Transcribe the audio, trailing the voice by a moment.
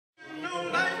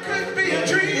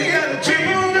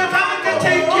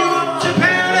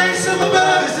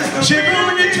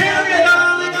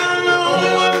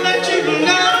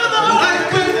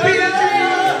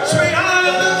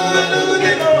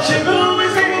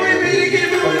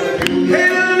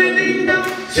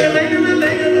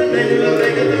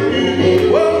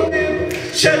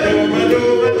Oh,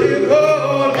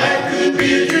 life could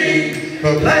be a dream.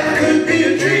 Life could be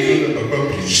a dream.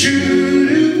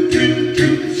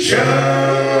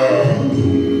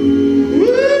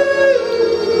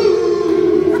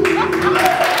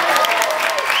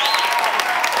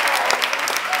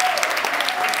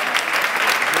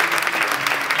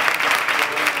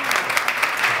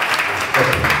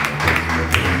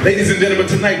 Ladies and gentlemen,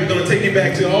 tonight we're going to take you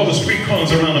back to all the street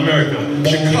corners around America.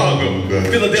 Chicago,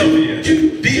 Philadelphia,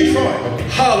 Detroit,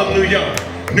 Harlem, New York,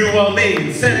 New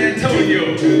Orleans, San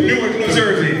Antonio, Newark, New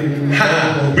Jersey.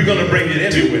 We're going to bring it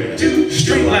everywhere.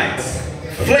 Street lights,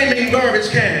 flaming garbage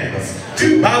cans,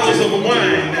 bottles of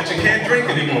wine that you can't drink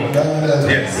anymore.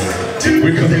 Yes,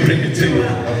 we're going to bring it to you.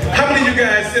 How many of you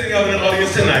guys sitting out in the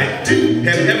audience tonight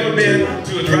have ever been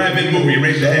to a drive-in movie?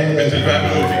 Raise your hand. Been to a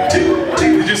drive-in movie.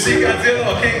 Did you see Godzilla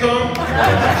or King Kong?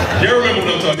 Y'all remember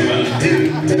what I'm talking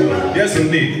about? Yes,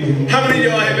 indeed. How many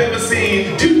of y'all have ever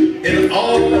seen an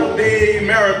all-day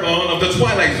marathon of the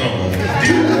Twilight Zone?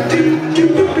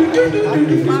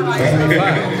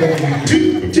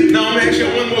 Now I'm going to ask you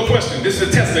one more question. This is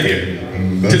a tester here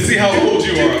to see how old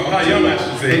you are, or how young I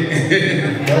should say.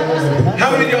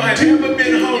 How many of y'all have ever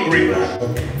been hungry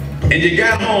and you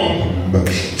got home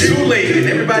too late and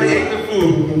everybody ate the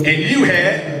food and you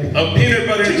had a peanut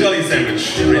butter and jelly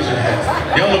sandwich? Raise your hands.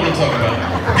 Y'all know what I'm talking about.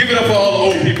 Give it up for all the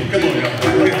old people. Come on, y'all.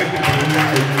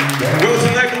 Well,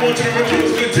 tonight we want you to remember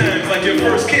those good times, like your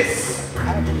first kiss.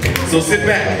 So sit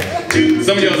back.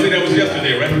 Some of y'all say that was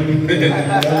yesterday, right?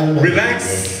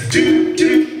 Relax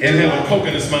and have a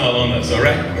coconut smile on us, all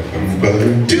right?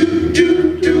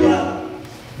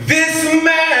 This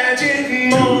magic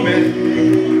moment,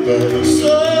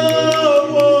 so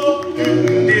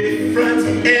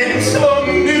different and so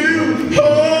new,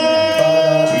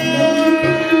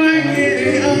 like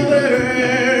any other,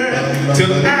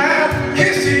 till I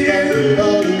kiss you, and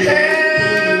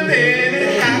then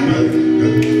it happened.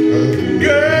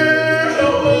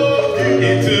 Girl,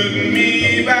 it took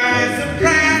me by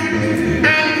surprise. I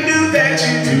knew that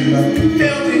you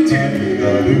felt it too.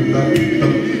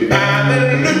 By the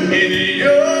look in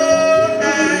your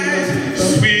eyes,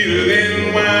 sweeter than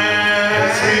wine,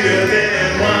 sweeter than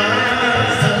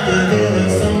wine, softer than a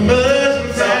summer,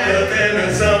 softer than a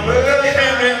summer.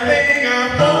 Everything I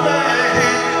want, I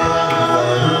have.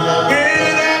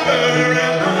 Whenever I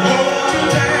hold you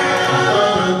tight,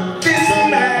 this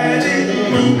magic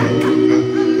moment,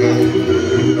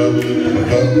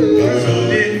 so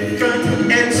different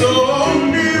and so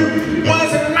new,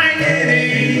 wasn't like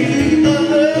any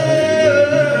other.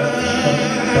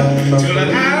 Till I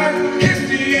kissed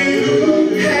you,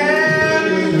 and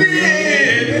then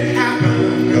it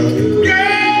happened.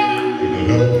 Girl,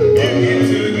 it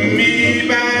took me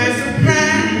by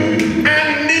surprise. I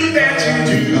knew that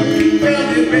you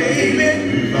felt it, baby.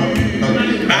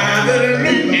 By the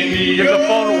look in your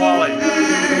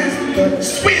eyes,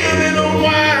 sweeter than a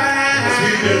wine,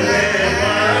 sweeter than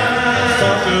wine,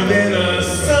 softer than a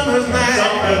summer's night,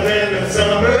 softer than a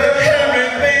summer.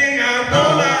 Everything I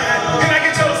want, can I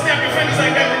get y'all to snap your fingers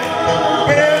like that?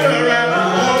 Whenever I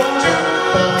hold you,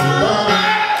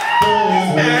 this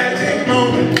magic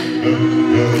moment,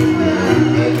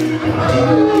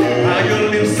 I got a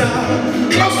little sour.